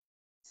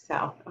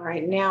So, all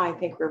right, now I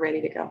think we're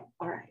ready to go.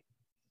 All right.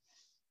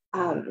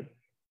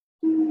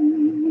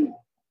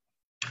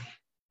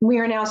 We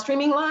are now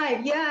streaming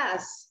live,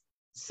 yes.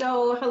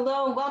 So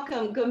hello,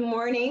 welcome, good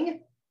morning,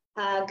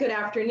 good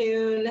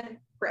afternoon,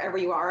 wherever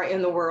you are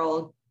in the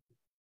world,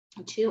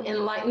 to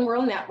Enlightened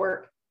World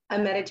Network, a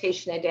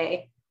meditation a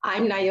day.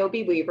 I'm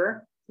Niobe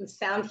Weaver,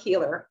 sound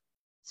healer,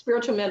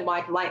 spiritual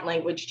midwife, light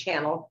language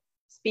channel,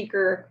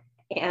 speaker,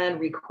 and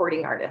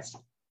recording artist.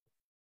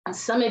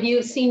 Some of you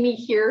have seen me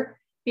here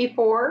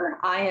before.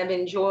 I have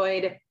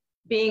enjoyed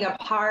being a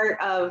part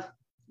of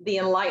the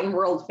Enlightened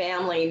World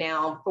family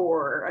now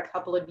for a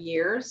couple of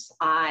years.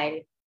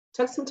 I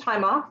took some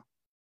time off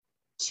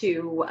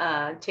to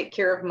take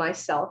care of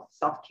myself,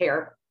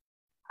 self-care,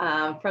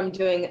 from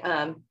doing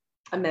a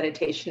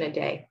meditation a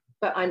day.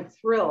 But I'm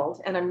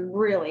thrilled and I'm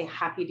really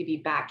happy to be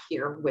back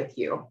here with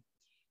you.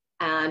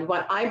 And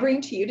what I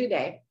bring to you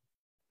today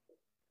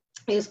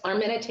is our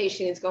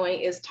meditation is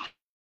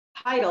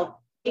titled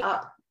Wake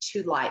Up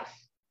to Life.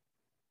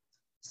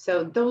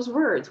 So those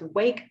words,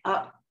 wake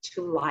up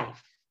to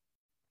life.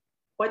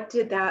 What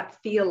did that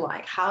feel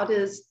like? How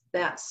does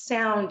that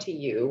sound to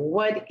you?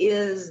 What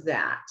is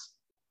that?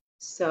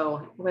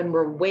 So when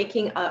we're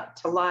waking up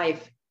to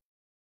life,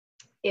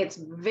 it's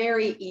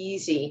very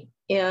easy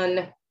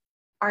in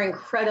our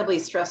incredibly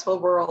stressful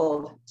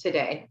world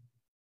today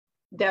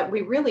that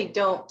we really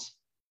don't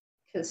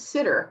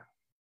consider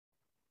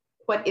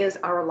what is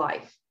our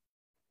life?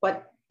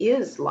 What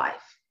is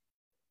life?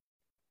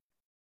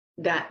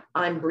 That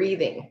I'm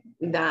breathing,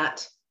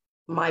 that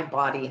my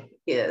body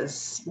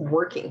is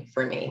working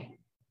for me.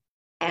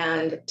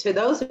 And to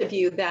those of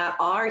you that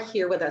are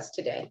here with us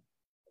today,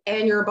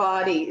 and your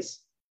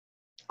bodies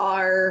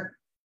are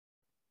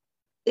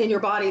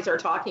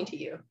talking to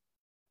you,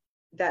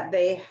 that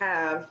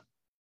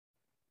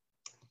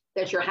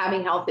you're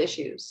having health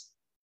issues,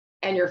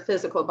 and your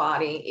physical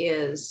body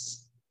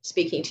is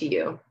speaking to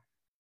you.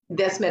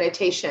 This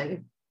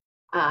meditation,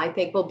 I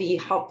think, will be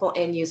helpful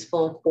and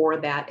useful for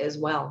that as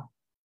well.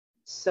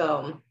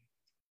 So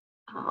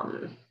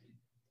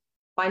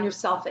find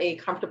yourself a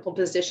comfortable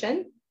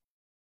position,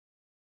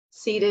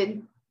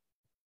 seated,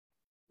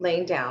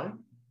 laying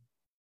down,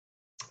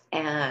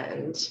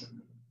 and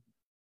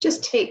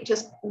just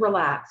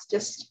relax,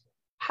 just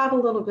have a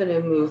little bit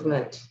of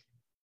movement.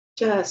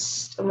 I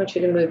want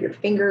you to move your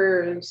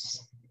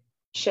fingers,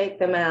 shake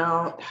them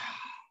out,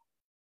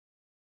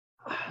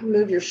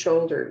 move your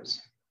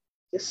shoulders.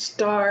 Just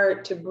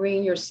start to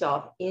bring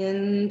yourself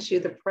into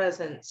the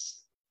presence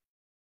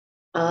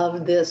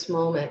of this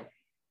moment.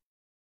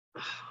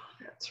 Oh,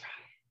 that's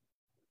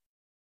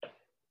right.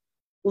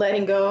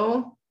 Letting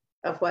go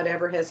of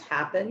whatever has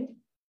happened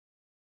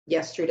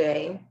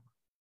yesterday,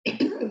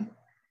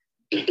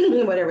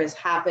 whatever has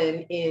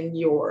happened in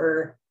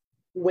your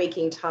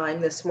waking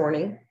time this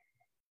morning,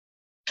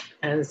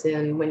 as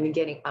in when you're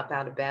getting up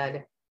out of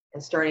bed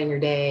and starting your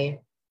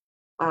day.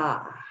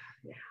 Yeah.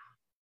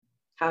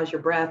 How's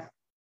your breath?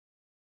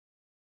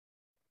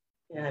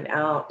 And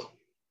out.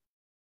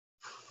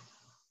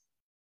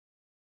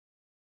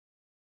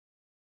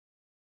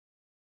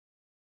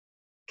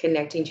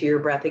 Connecting to your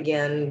breath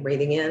again,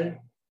 breathing in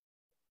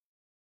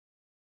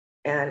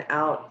and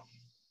out.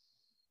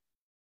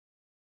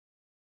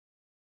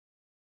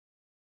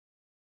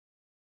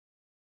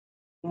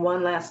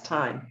 One last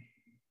time.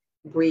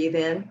 Breathe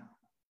in.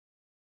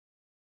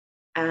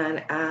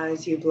 And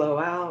as you blow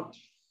out,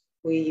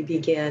 we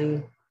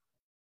begin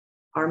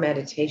our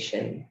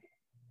meditation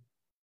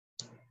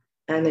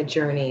and the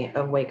journey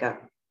of wake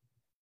up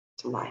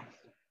to life.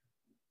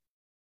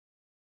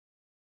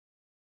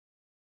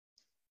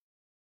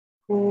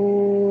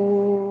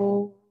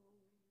 Ooh.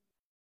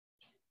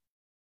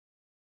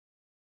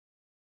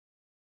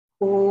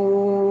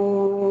 Ooh.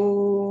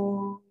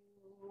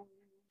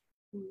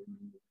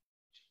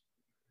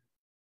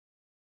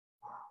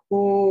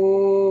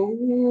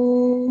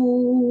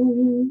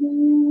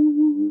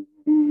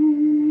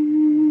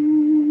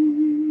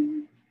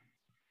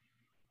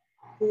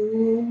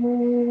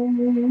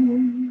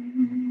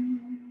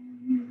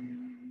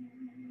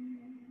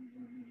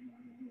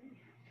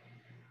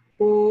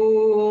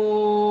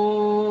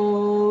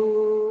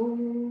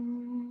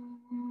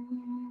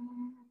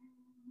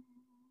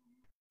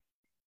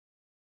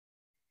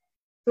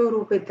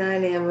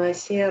 Turupitane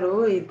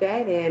masero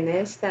idare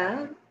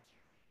nesta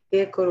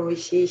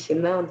dekoroshi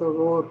shina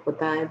doro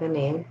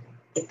potadane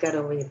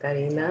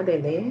ikarovitarina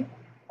dene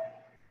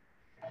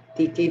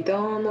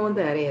tikitono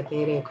dare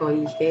tere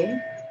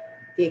koike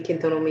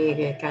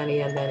tikitonomige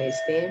karia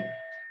dareste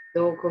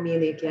do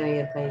comine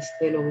karia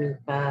taiste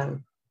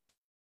lomita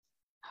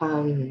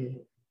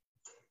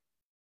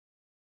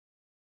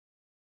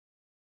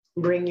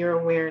bring your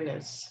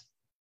awareness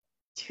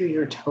to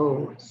your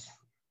toes.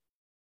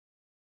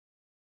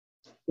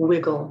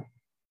 Wiggle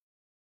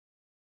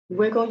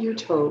your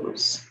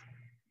toes.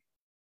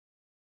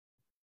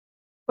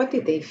 What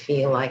did they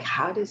feel like?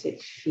 How does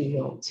it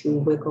feel to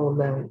wiggle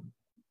them?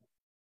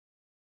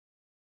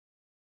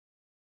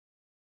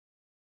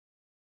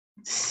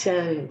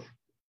 Send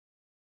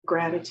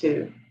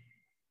gratitude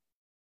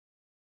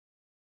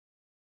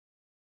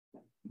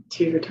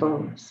to your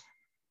toes,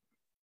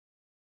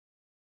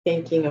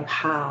 thinking of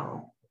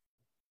how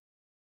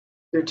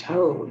your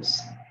toes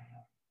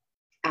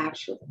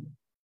actually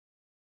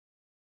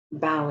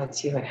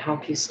balance you and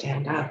help you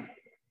stand up.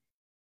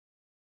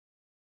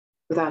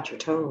 Without your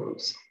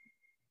toes,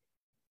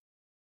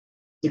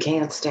 you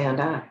can't stand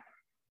up.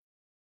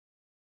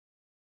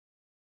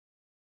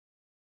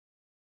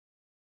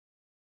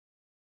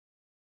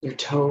 Your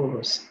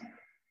toes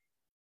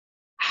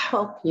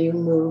help you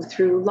move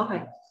through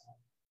life.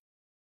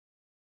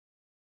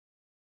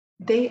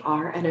 They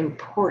are an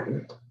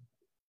important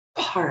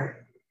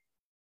part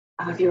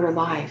of your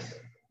life.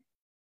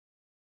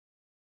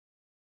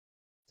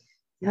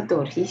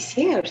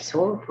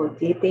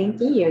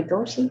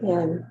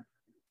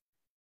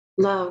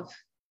 Love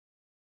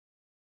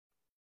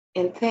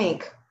and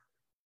thank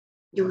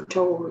your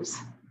toes.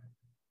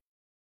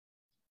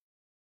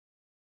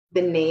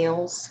 The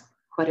nails,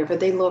 whatever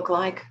they look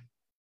like,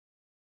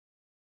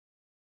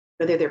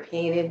 whether they're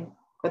painted,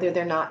 whether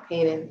they're not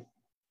painted,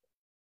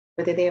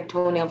 whether they have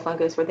toenail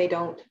fungus or they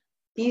don't,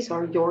 these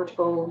are your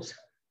toes.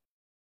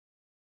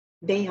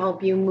 They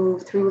help you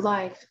move through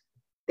life.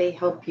 They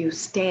help you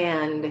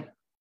stand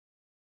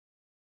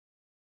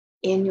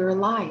in your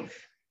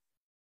life.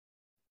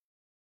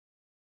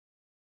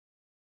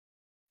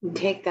 You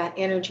take that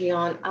energy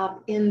on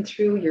up in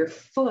through your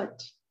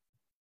foot,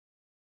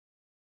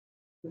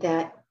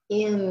 that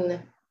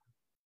in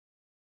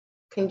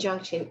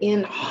conjunction,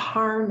 in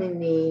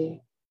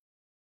harmony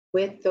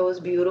with those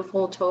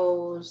beautiful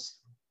toes,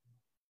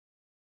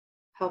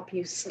 help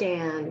you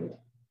stand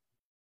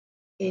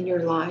in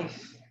your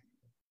life.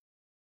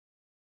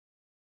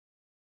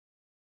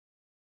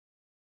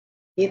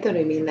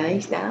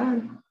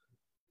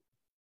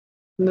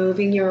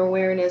 Moving your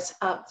awareness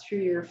up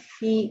through your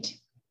feet,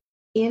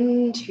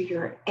 into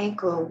your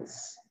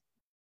ankles,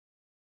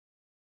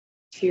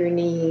 to your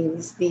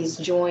knees, these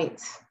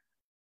joints.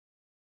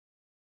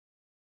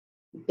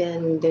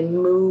 Bend and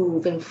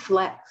move and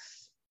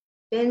flex.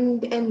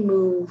 Bend and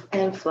move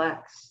and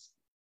flex.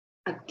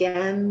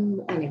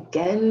 Again and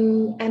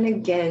again and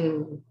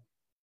again.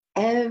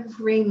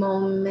 Every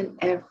moment,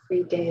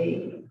 every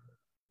day.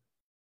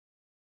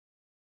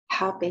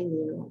 Helping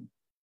you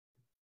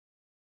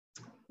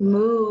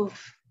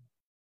move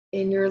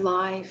in your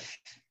life.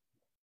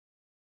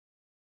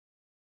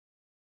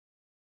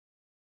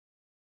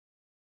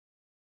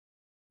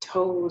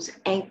 Toes,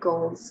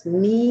 ankles,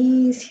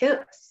 knees,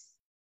 hips,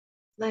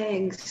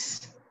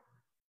 legs.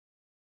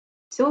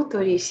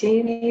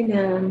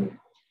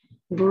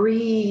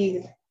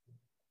 Breathe,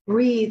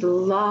 breathe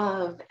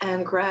love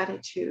and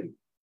gratitude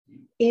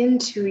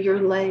into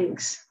your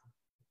legs.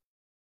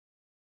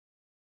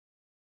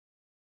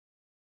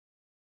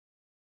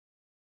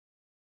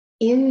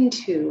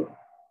 Into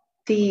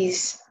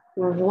these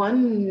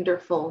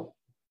wonderful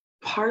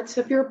parts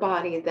of your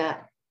body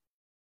that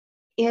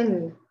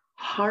in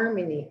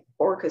harmony,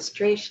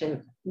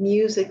 orchestration,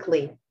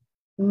 musically,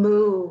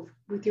 move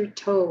with your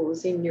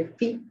toes and your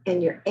feet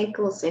and your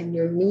ankles and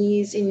your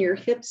knees and your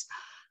hips.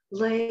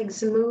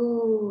 Legs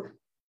move.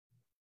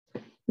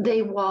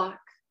 They walk.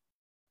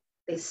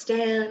 They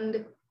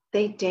stand.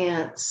 They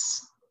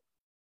dance.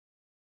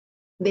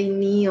 They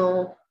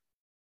kneel.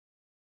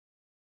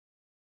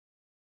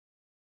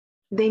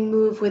 They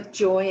move with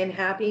joy and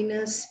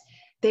happiness.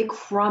 They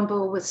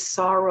crumble with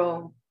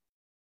sorrow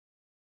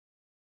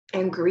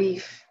and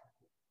grief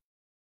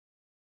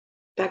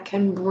that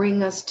can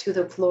bring us to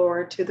the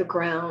floor, to the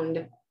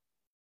ground.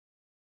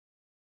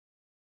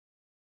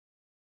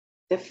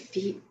 The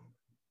feet,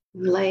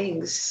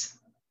 legs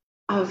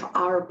of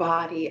our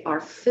body, our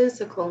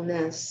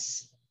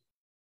physicalness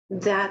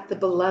that the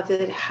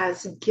beloved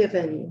has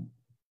given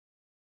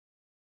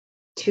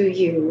to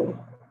you.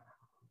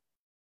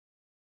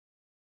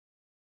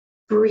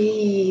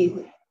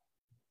 Breathe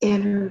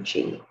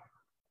energy.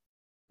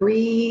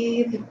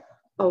 Breathe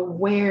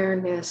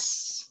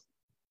awareness.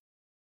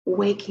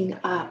 Waking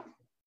up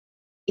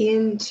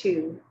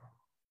into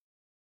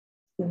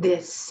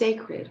this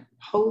sacred,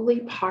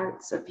 holy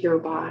parts of your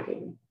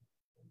body.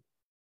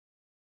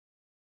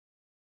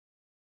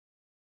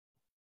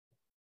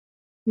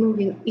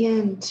 Moving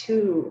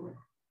into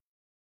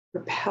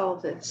your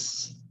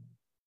pelvis,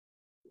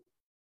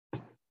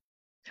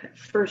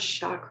 first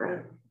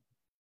chakra,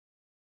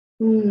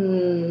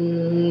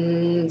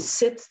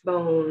 sits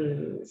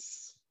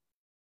bones.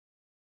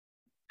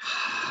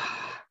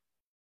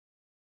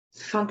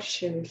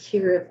 Function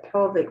here of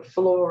pelvic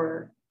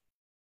floor.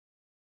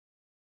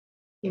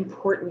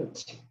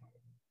 Important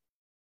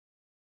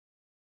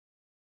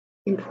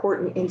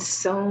in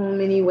so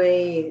many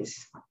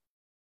ways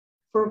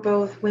for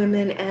both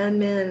women and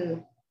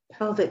men.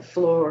 Pelvic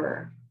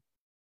floor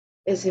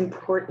is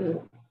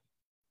important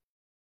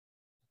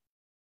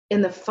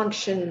in the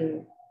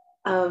function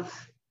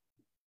of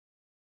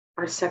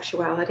our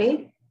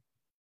sexuality,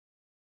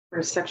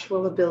 our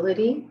sexual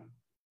ability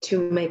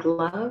to make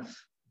love,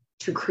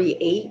 to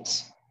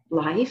create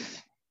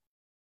life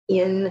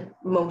in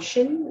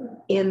motion,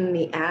 in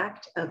the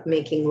act of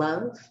making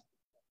love,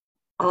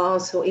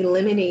 also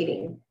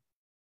eliminating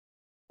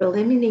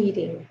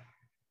eliminating,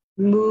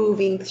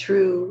 moving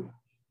through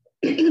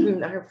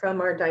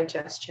from our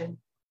digestion.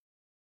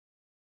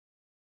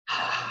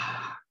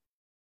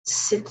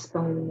 Sits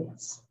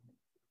bones,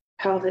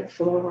 pelvic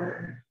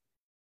floor,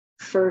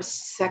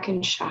 first,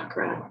 second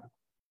chakra,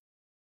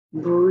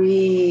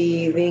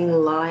 breathing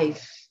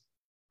life,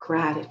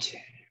 gratitude,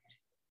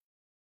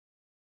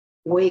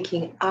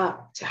 waking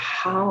up to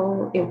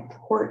how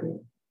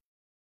important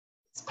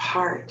this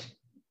part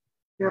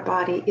your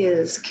body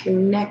is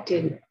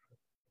connected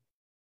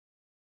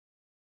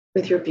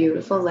with your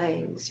beautiful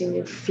legs and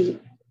your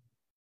feet,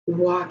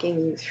 walking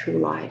you through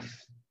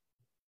life.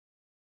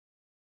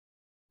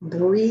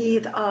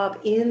 Breathe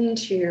up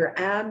into your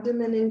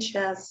abdomen and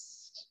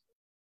chest.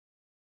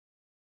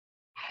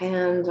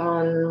 Hand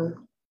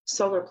on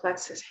solar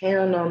plexus,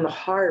 hand on the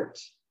heart.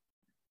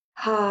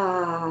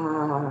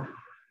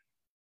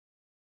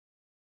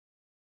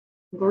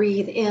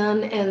 Breathe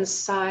in and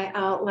sigh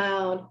out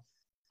loud.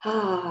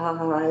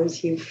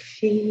 As you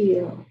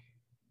feel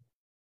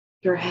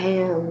your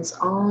hands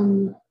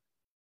on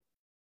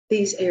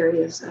these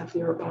areas of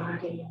your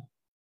body.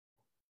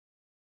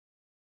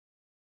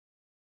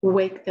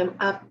 Wake them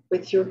up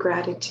with your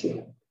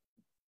gratitude,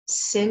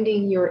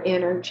 sending your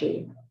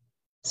energy,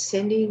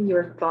 sending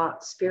your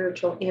thought,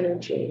 spiritual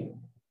energy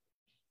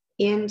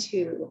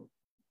into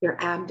your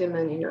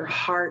abdomen and your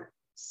heart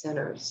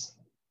centers,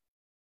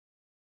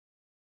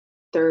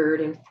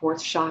 third and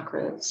fourth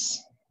chakras.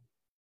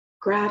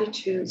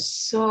 Gratitude,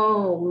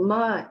 so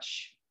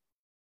much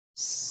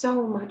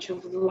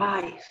of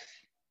life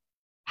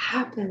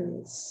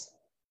happens.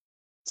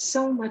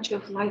 So much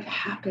of life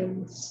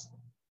happens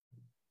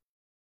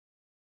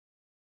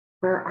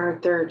where our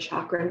third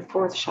chakra and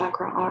fourth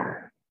chakra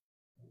are.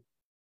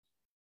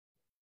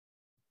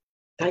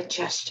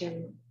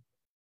 Digestion,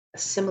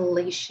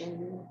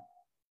 assimilation,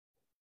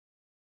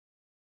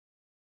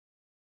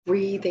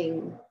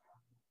 breathing,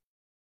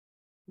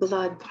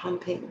 blood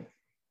pumping,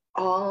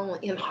 all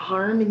in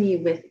harmony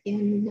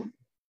within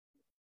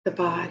the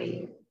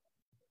body.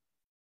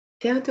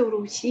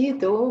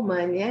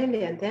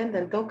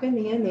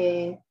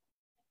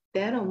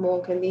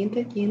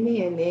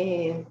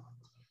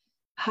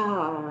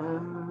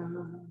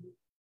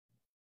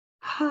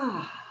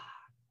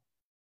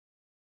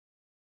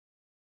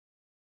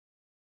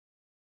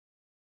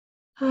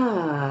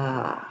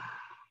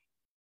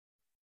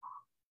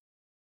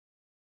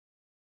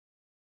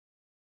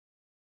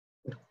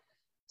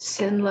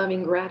 Send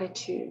loving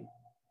gratitude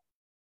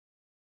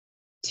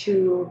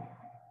to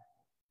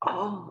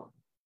all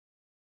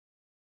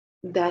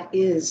that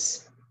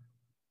is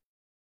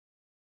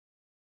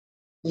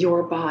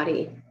your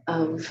body,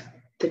 of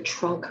the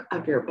trunk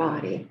of your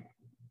body,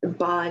 the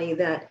body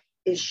that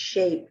is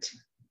shaped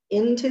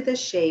into the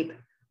shape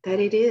that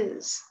it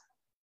is.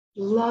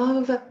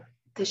 Love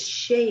the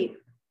shape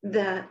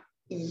that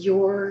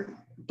your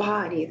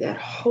body that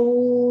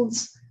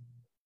holds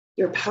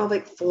your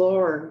pelvic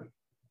floor,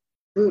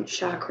 root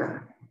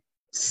chakra,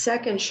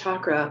 second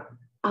chakra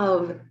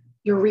of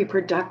your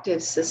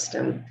reproductive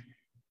system,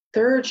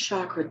 third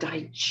chakra,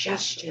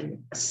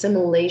 digestion,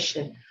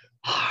 assimilation,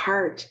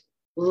 heart,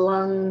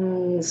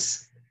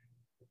 lungs,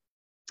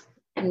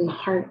 and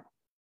heart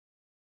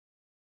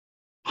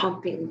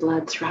pumping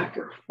blood throughout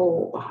your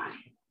whole body.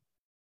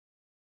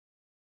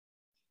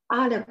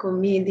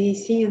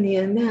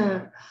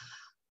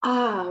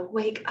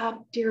 Wake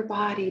up, dear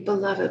body,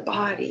 beloved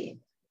body.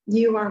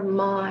 You are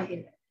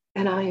mine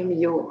and I am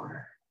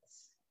yours.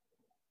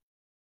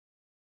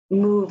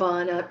 Move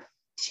on up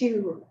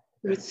to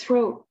your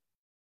throat.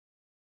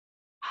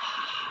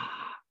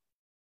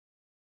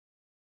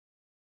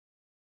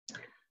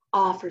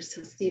 Offers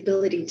us the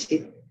ability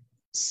to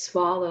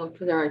swallow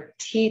with our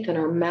teeth and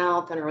our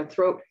mouth and our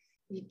throat.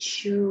 We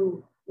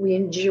chew, we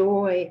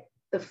enjoy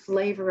the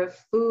flavor of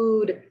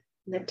food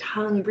and the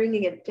tongue,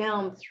 bringing it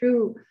down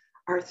through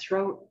our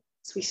throat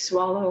as we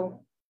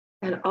swallow,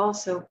 and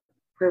also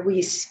where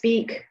we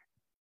speak,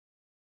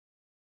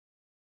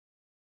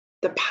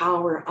 the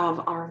power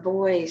of our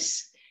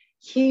voice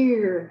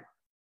here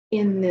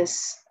in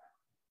this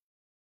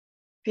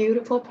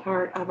beautiful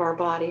part of our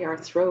body, our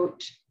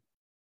throat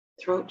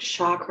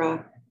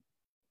chakra.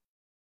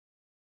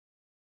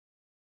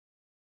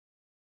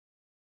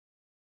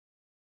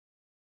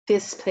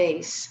 This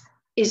place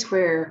is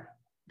where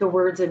the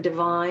words of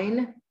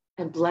divine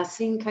and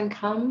blessing can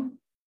come.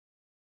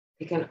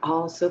 It can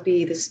also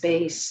be the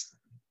space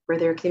where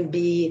there can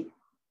be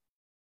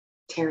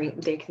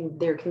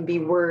there can be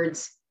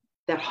words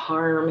that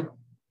harm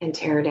and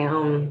tear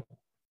down.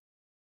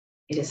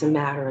 It is a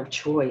matter of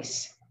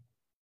choice.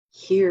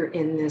 Here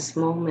in this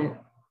moment,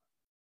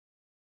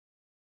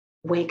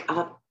 wake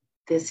up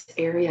this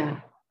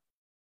area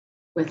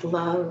with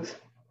love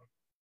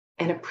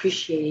and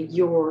appreciate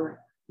your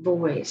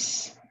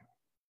voice,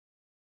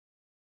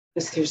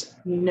 because there's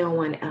no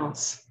one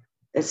else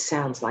that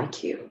sounds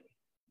like you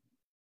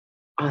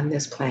on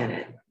this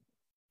planet,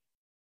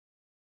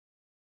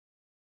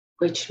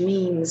 which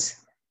means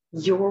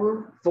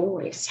your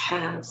voice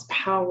has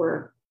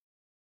power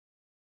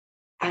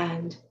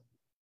and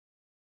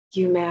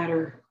You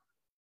matter.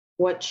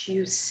 What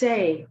you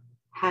say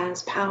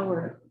has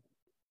power.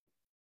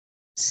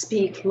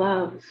 Speak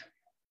love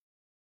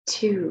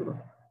to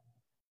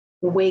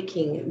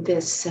waking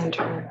this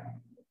center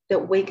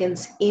that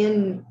wakens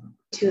into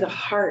the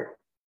heart,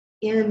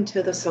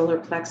 into the solar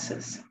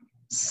plexus,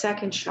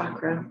 second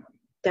chakra,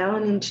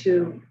 down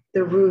into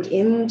the root,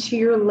 into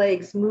your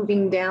legs,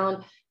 moving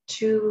down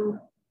to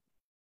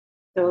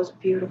those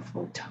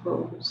beautiful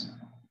toes.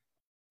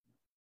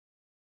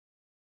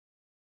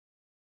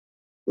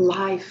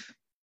 Life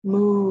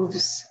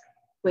moves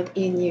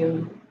within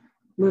you,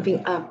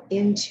 moving up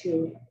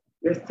into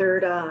your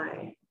third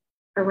eye,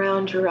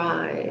 around your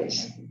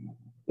eyes,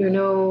 your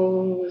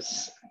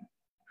nose.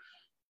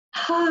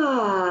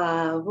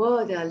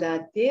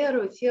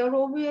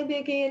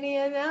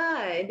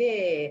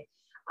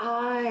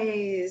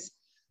 Eyes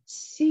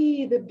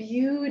see the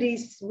beauty.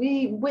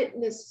 We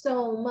witness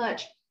so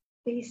much.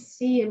 They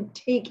see and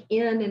take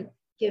in and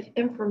give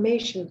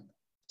information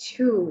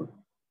to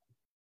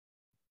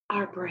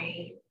our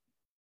brain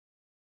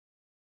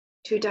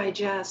to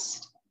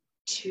digest,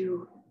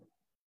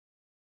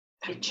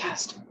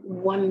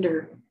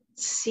 wonder,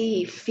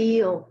 see,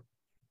 feel.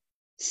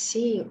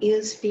 Seeing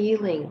is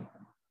feeling.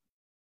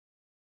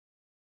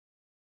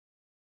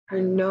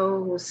 Our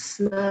nose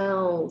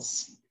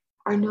smells.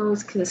 Our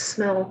nose can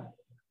smell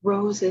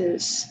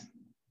roses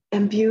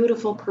and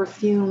beautiful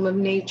perfume of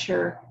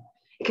nature.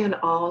 It can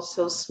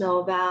also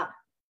smell that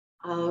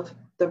of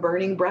the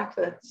burning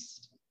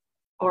breakfast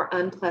or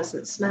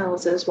unpleasant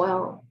smells as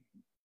well.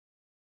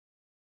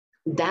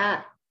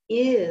 That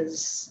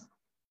is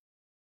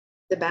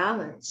the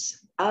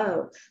balance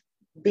of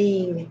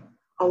being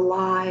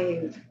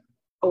alive,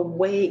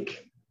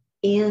 awake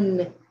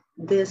in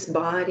this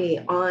body,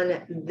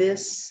 on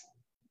this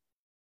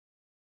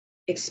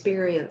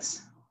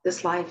experience,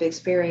 this life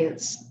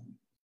experience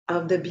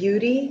of the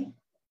beauty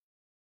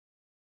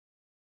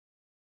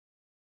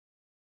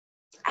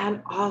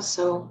and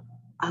also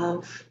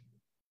of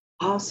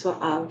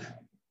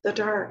the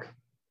dark.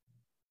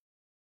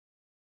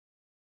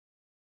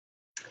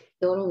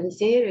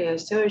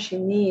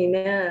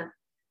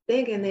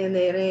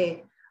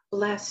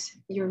 Bless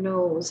your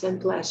nose and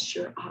bless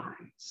your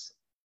eyes,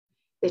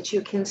 that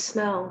you can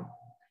smell,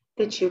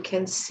 that you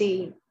can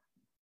see.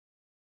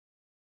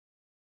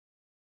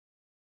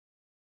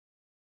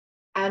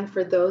 And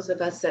for those of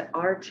us that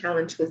are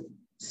challenged with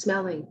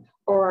smelling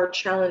or are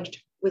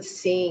challenged with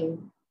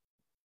seeing,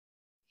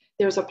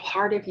 there's a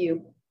part of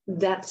you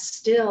that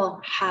still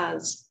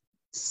has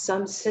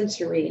some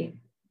sensory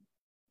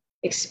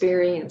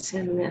experience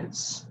in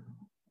this.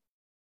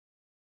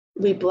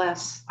 We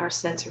bless our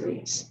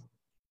sensories.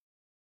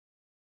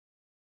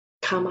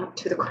 Come up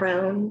to the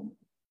crown,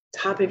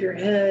 top of your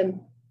head.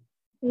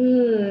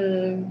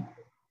 Beautiful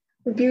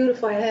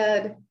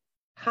head,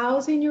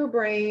 housing your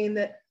brain.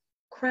 That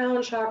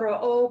crown chakra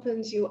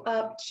opens you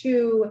up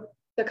to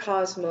the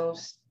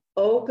cosmos,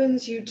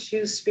 opens you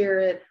to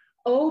spirit,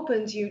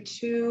 opens you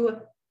to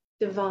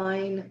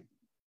divine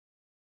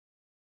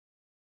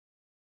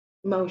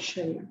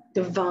motion,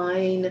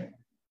 divine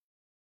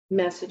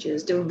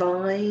messages,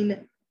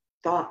 divine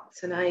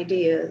thoughts and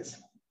ideas.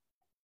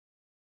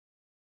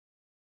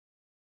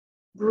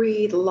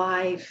 Breathe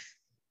life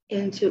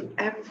into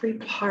every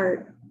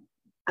part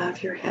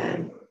of your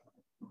head,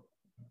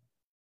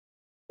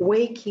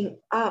 waking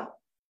up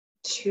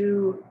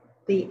to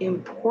the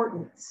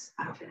importance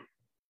of it.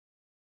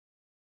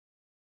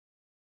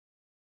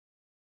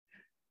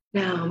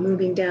 Now,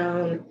 moving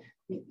down,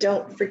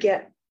 don't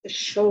forget the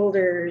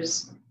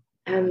shoulders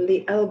and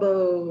the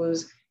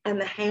elbows and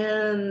the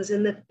hands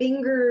and the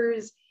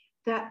fingers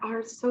that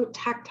are so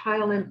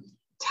tactile and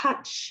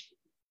touch.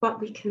 What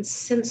we can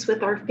sense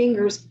with our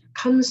fingers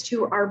comes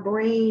to our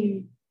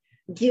brain,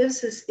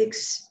 gives us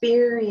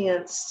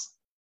experience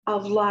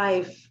of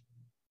life.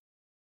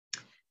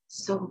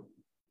 So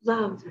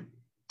love,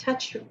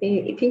 touch your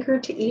finger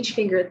to each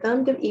finger,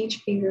 thumb to each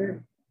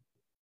finger,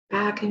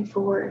 back and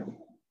forth.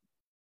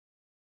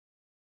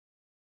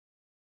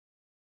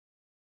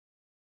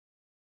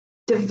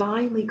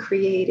 Divinely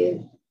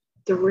created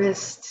the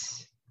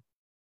wrists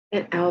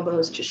and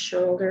elbows to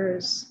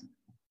shoulders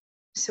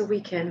so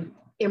we can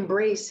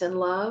embrace and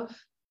love,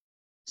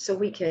 so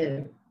we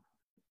can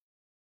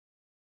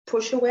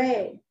push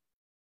away,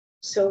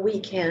 so we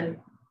can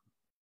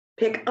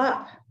pick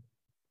up,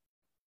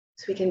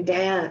 so we can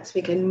dance,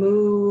 we can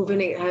move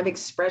and have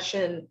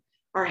expression.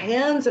 Our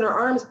hands and our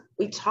arms,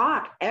 we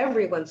talk.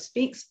 Everyone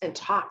speaks and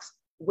talks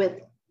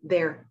with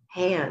their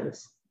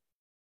hands.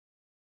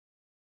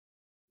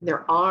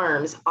 Their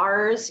arms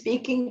are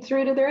speaking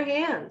through to their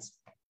hands.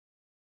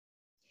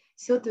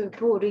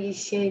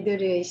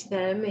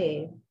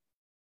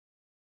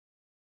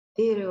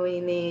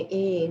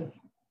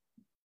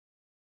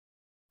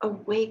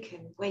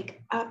 Awaken,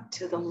 wake up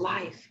to the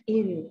life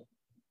in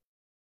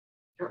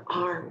your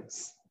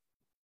arms,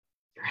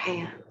 your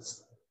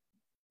hands,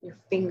 your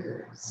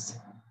fingers,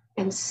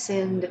 and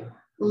send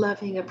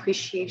loving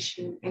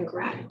appreciation and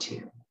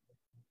gratitude.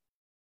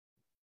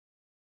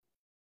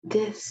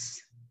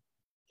 This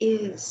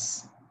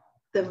is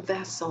the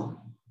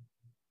vessel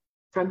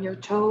from your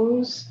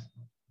toes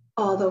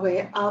all the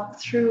way up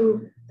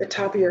through the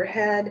top of your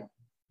head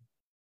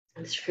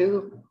and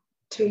through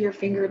to your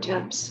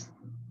fingertips.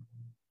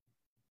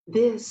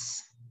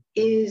 This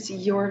is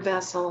your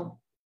vessel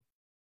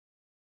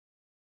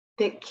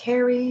that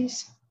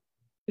carries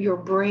your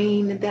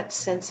brain, that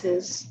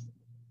senses,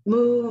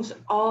 moves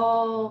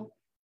all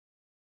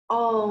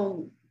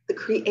the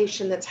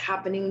creation that's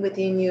happening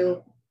within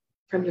you,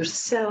 from your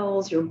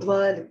cells, your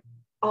blood,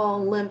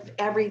 all lymph,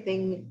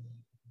 everything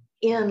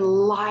in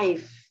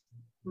life,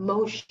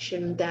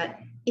 motion that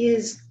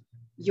is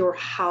your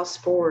house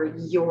for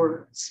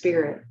your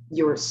spirit,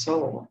 your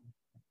soul,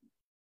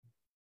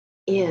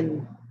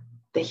 in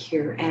the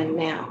here and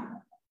now.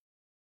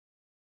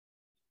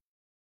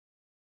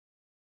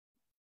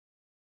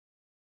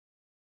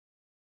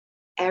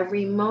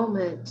 Every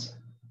moment,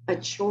 a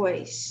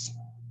choice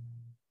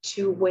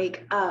to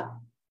wake up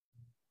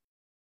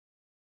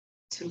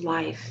to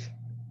life.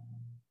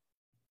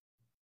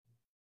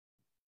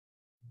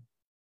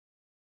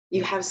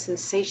 You have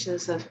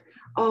sensations of,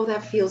 oh,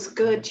 that feels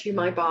good to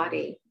my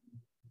body.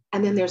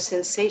 And then there's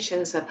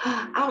sensations of,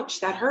 ouch,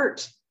 that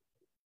hurt.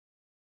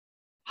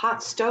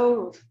 Hot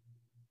stove,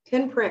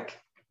 pinprick.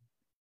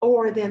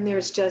 Or then there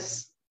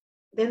is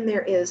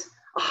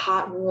a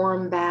hot,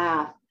 warm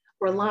bath,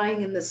 or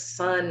lying in the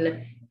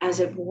sun as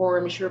it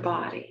warms your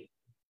body.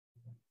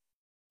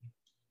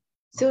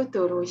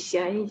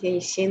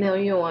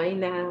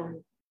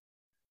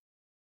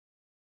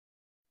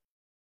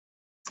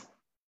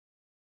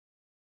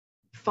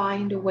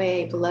 Find a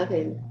way,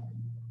 beloved.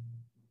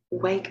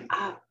 Wake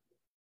up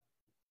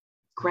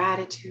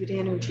gratitude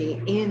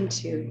energy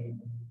into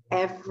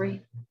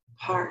every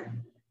part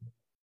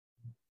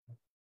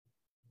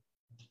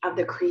of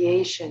the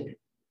creation,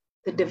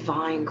 the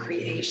divine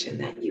creation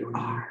that you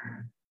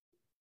are.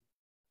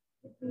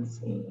 Let's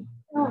see.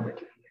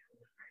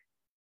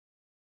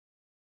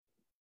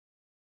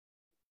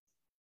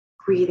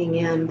 Breathing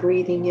in,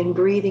 breathing in,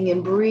 breathing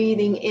in,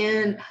 breathing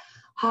in.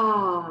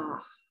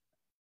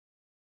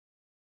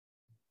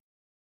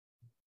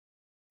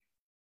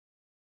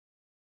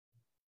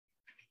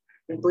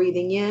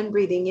 Breathing in,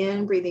 breathing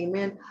in, breathing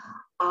in.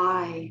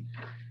 I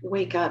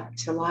wake up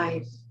to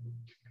life.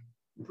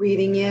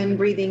 Breathing in,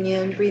 breathing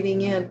in,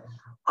 breathing in.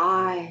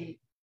 I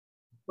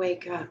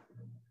wake up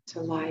to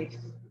life.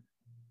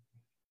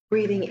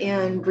 Breathing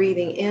in,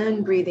 breathing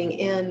in, breathing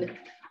in.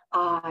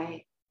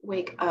 I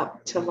wake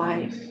up to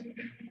life.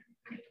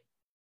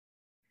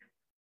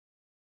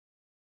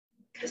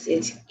 Because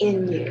it's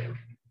in you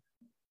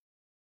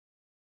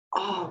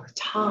all the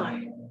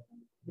time.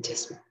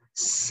 Just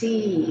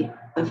sea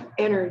of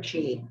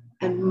energy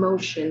and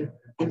motion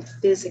and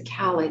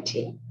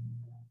physicality,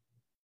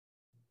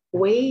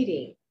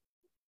 waiting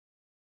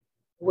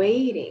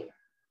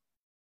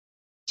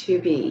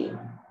to be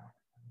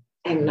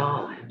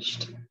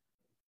acknowledged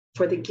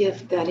for the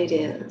gift that it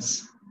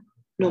is,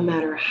 no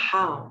matter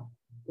how,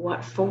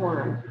 what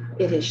form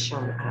it is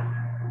shown up.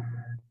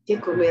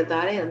 And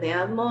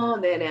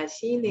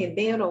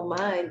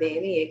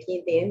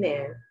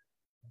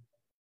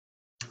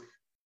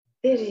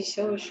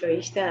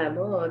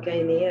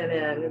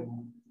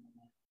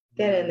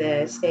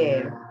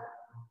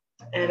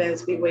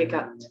as we wake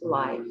up to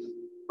life,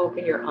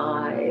 open your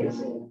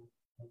eyes,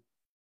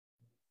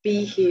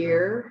 be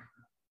here,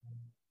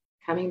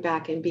 coming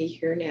back and be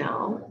here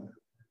now.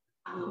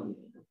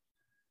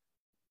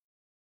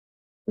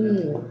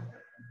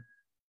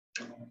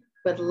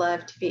 Would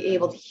love to be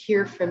able to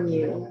hear from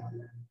you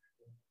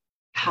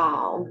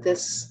how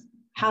this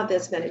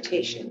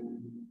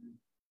meditation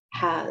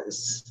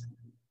has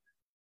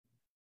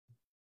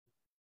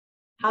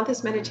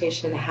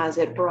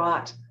it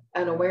brought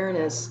an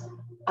awareness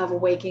of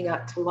waking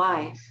up to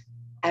life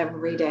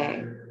every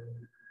day.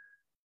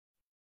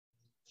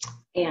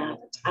 And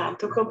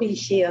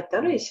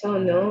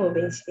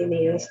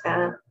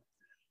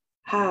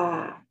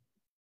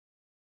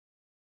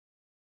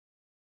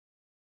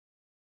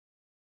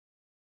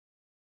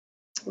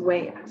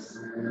ways,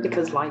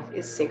 because life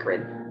is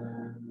sacred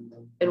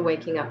and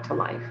waking up to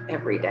life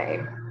every day.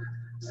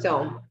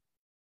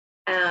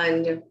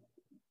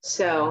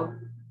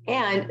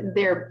 And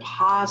there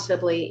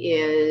possibly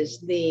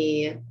is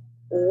the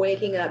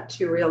waking up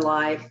to real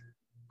life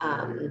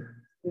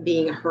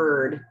being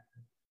heard,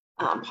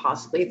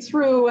 possibly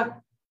through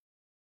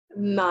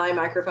my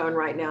microphone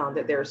right now,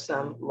 that there's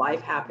some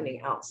life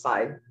happening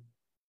outside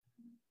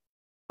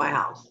my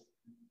house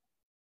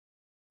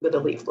with a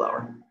leaf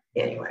blower.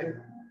 Anyway,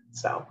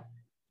 so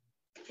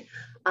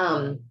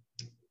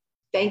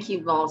thank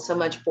you all so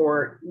much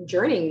for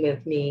journeying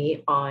with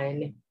me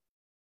on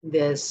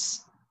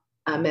this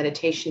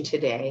meditation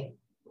today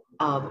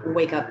of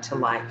wake up to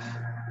life.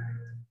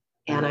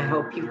 And I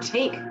hope you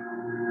take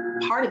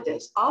part of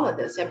this, all of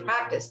this, and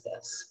practice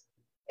this.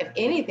 If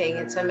anything,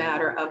 it's a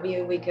matter of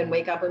we can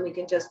wake up and we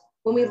can just,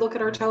 when we look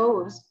at our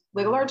toes,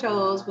 wiggle our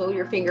toes, wiggle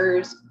your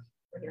fingers,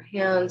 bring your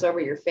hands over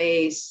your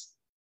face,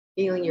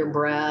 feeling your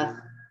breath.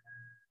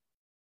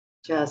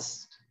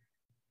 Just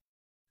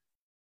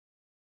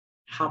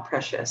how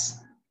precious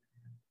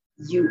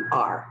you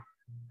are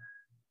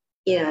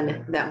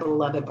in that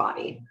beloved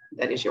body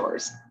that is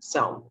yours.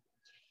 So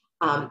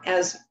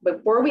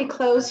before we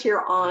close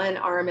here on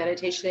our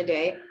meditation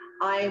today,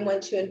 I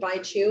want to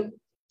invite you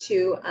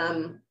to,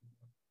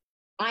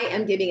 I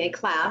am giving a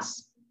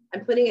class.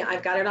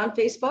 I've got it on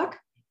Facebook,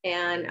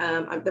 and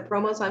the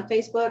promo's on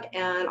Facebook,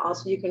 and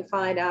also you can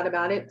find out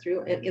about it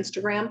through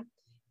Instagram.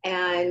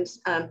 And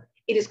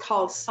it is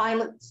called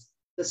Silence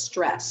the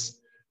Stress.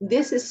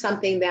 This is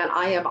something that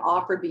I have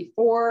offered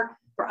before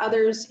for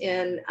others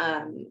in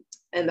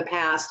the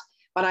past,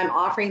 but I'm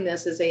offering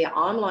this as an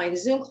online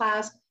Zoom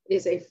class. It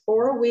is a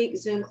 4-week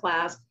Zoom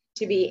class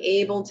to be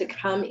able to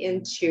come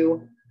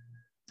into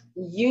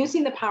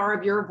using the power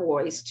of your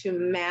voice to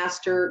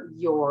master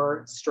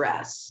your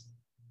stress,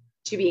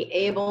 to be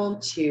able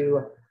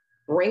to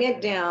bring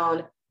it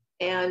down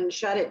and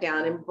shut it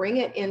down and bring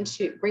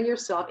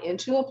yourself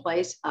into a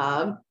place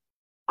of,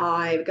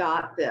 I've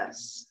got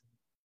this.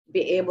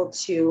 Be able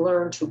to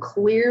learn to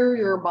clear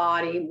your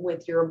body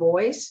with your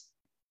voice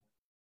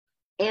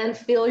and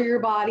fill your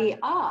body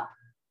up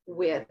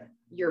with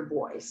your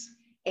voice.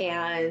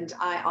 And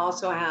I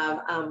also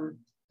have,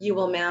 you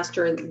will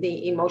master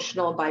the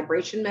emotional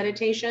vibration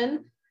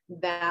meditation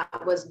that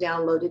was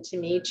downloaded to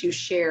me to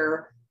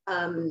share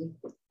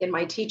in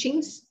my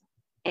teachings.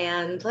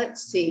 And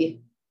let's see,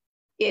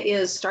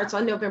 starts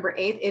on November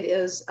 8th. It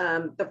is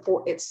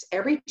it's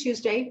every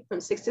Tuesday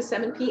from 6 to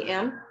 7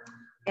 p.m.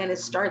 And it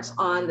starts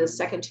on the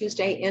second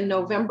Tuesday in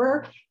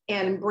November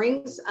and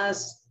brings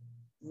us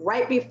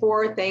right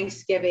before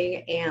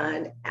Thanksgiving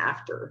and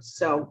after.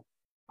 So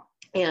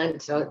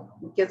it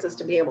gets us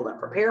to be able to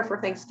prepare for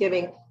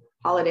Thanksgiving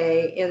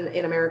holiday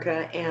in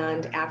America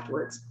and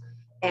afterwards.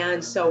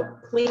 And so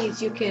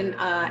please, you can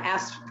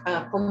ask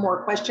for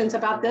more questions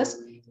about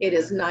this. It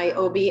is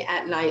Niobe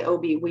at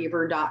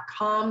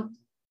niobeweaver.com.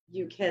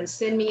 You can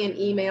send me an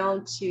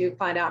email to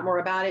find out more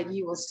about it.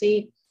 You will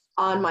see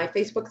on my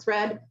Facebook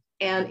thread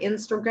and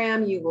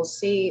Instagram, you will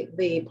see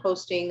the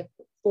posting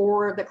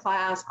for the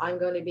class. I'm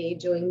going to be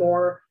doing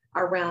more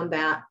around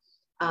that,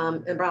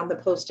 around the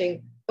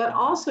posting, but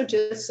also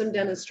just some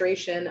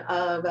demonstration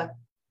of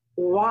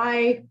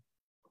why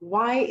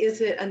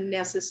is it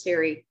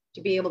unnecessary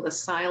to be able to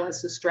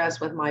silence the stress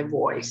with my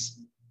voice,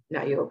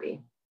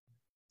 Niobe,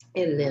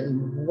 and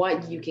then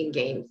what you can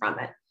gain from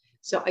it.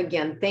 So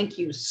again, thank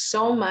you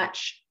so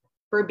much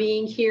for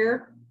being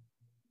here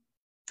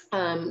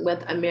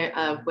with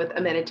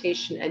a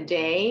meditation a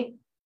day.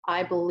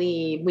 I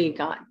believe we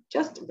got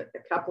just a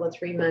couple of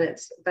 3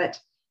 minutes, but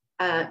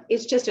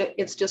it's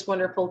just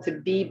wonderful to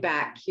be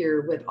back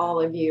here with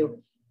all of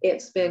you.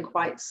 It's been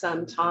quite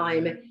some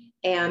time.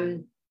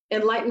 And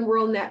Enlightened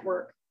World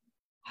Network,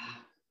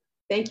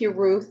 thank you,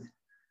 Ruth,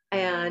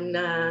 and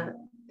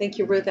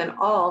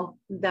all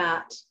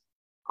that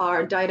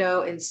are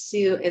Dido and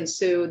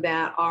Sue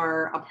that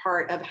are a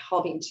part of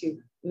helping to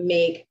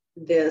make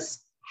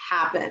this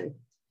happen.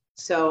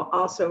 So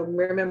also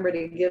remember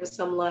to give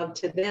some love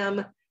to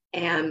them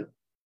and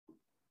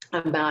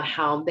about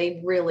how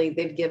they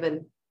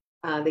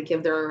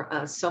give their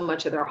so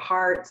much of their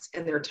hearts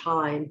and their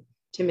time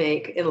to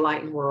make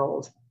Enlightened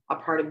World a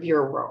part of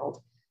your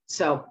world.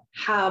 So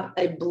have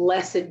a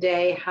blessed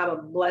day, have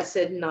a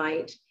blessed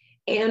night,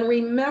 and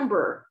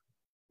remember,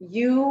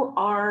 you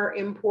are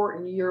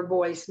important. Your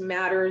voice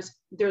matters.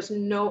 There's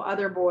no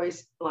other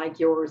voice like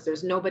yours.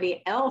 There's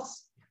nobody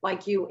else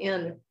like you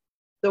in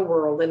the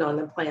world and on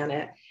the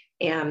planet.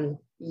 And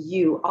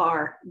you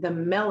are the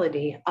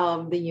melody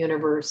of the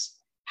universe.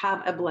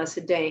 Have a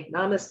blessed day.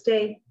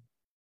 Namaste.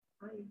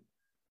 Bye.